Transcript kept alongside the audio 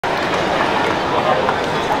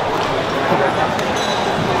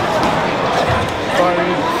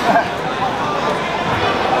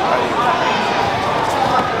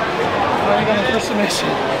for submission.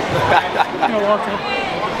 You're welcome.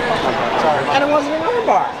 Sorry. And it wasn't an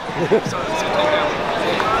armbar.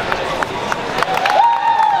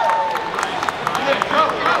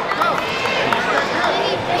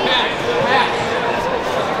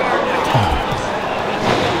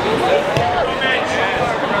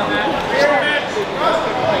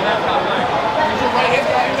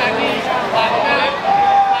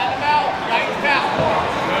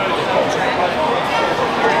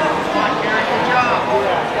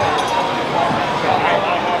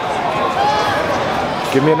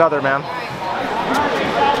 Give me another, man.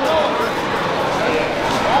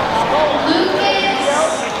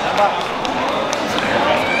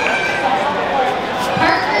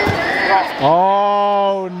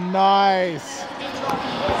 Oh, nice.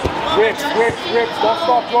 Rich, don't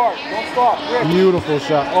stop, George. Don't stop, Rich. Beautiful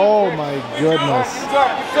shot. Oh my goodness.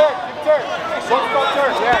 Good turn. Don't stop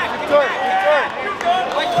turn. Yeah, good turn.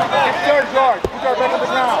 Good turn, George. Good turn back on the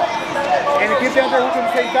ground. And you keep the underhook at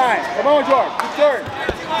the same time. Come on, George. Good turn.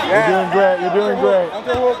 Yeah. You're doing great. You're doing great.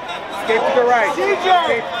 Underhook. Escape to the right.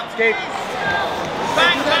 Escape.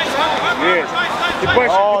 Yes. Keep pushing.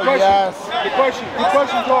 Oh, yes. Keep pushing,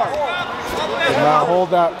 George. Now hold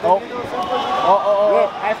that. Oh.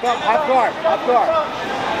 Look, half guard.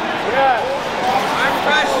 Yeah.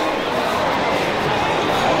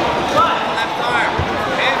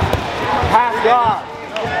 Half guard.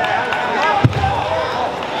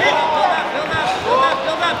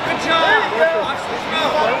 Build up. Good job.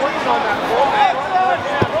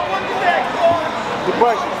 Keep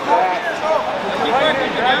pushing.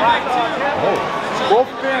 Both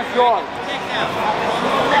fans, George.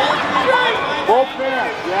 Both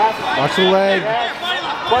fans, yes. Watch the leg. Yes.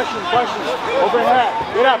 Question. Overhead.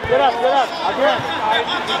 Get up. Again.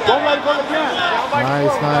 Don't let it go again.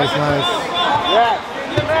 Nice. Yes.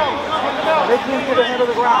 Make him to the head of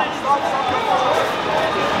the ground.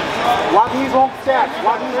 Watch his long step.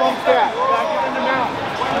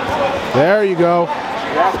 There you go.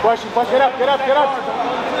 Yes, question. Get up.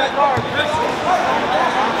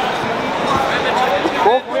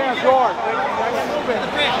 Both hands, George.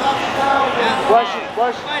 Question.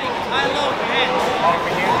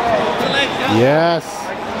 Yes.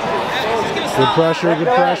 Good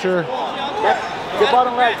pressure. Get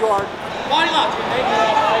bottom leg, George. Body lock.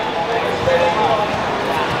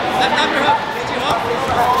 Left underhook. Get you hook.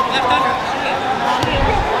 Left underhook.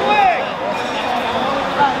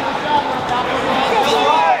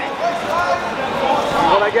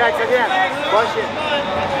 Hold again. Push it.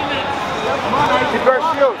 Keep your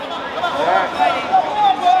shield. Yeah.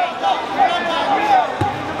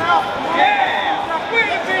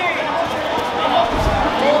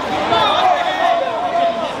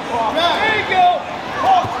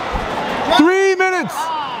 3 minutes.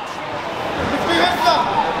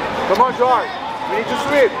 Come on, George. We need to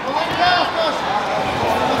sweep.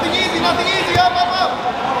 Nothing easy. Up.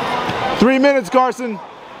 3 minutes, Carson.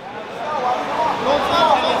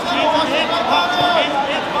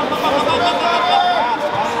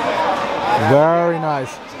 Very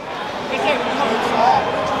nice.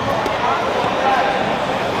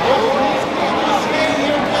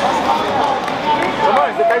 Come on,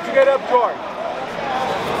 it's the time to get up, George.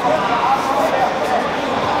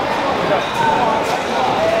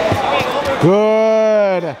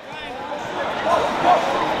 Good.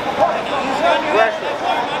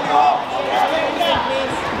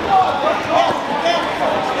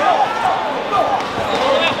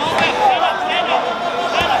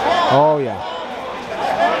 Oh yeah.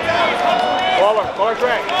 Forward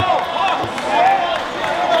track.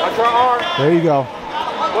 Watch your arm. There you go.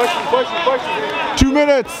 Push. 2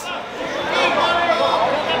 minutes.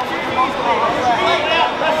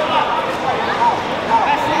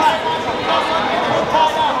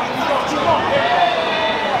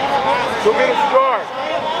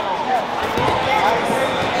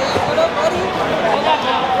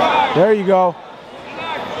 There you go.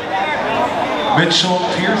 Mitchell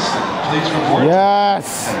Pearson, please report. Yes.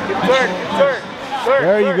 Turn.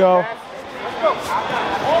 There you go.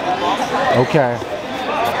 Okay.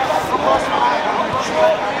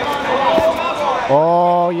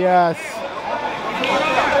 Oh, yes.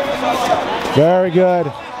 Very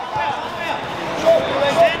good.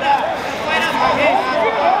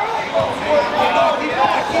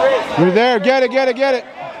 You're there. Get it.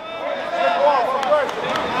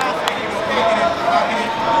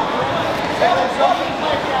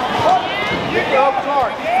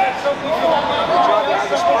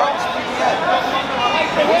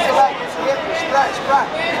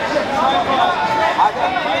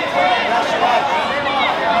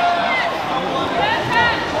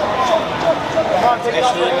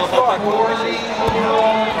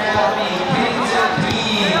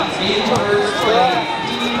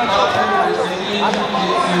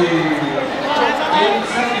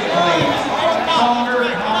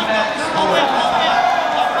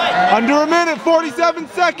 Under a minute, 47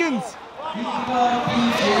 seconds. Head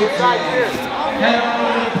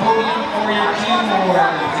over to the podium for your team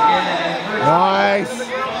awards. Again, Nice.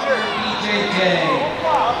 BJJ,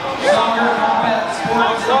 Soccer Combat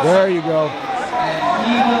Sports, There you go. and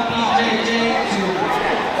Eva BJJ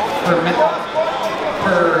for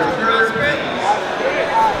third place.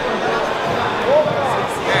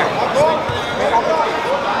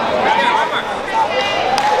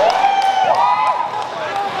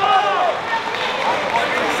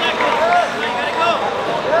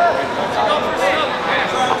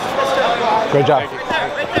 Great job.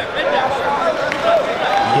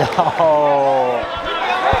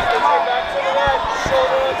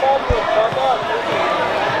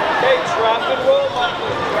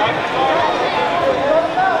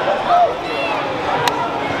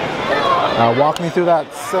 Yo. Walk me through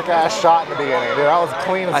that sick ass shot in the beginning, dude. That was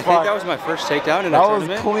clean as fuck. I think that was my first takedown in a that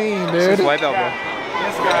tournament. was clean, dude. Since white belt, bro.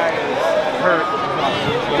 This guy is hurt.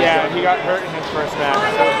 Yeah, he got hurt in his first match.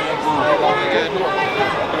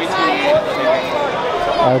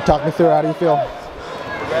 Talk me through. How do you feel?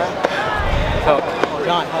 So,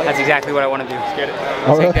 that's exactly what I want to do.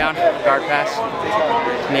 Takedown, guard pass,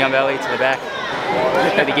 knee on belly to the back.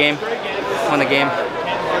 Play the game, won the game.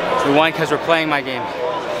 We won because we're playing my game.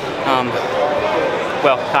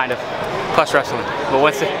 Well, kind of. Plus wrestling. But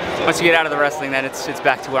once you get out of the wrestling, then it's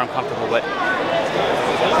back to where I'm comfortable. But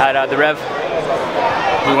at the Rev,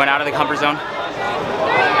 we went out of the comfort zone.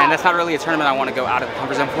 And that's not really a tournament I want to go out of the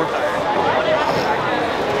comfort zone for.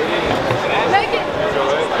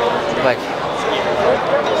 Like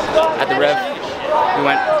at the Rev, we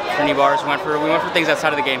went for knee bars, we went for things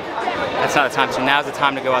outside of the game. That's not the time. So now's the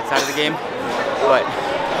time to go outside of the game, but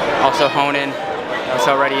also hone in what's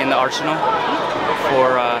already in the arsenal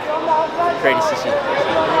for great ACC.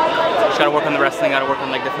 Just gotta work on the wrestling, gotta work on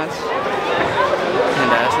leg defense, and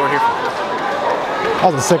that's what we're here for. That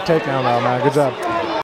was a sick takedown though, man. Good job.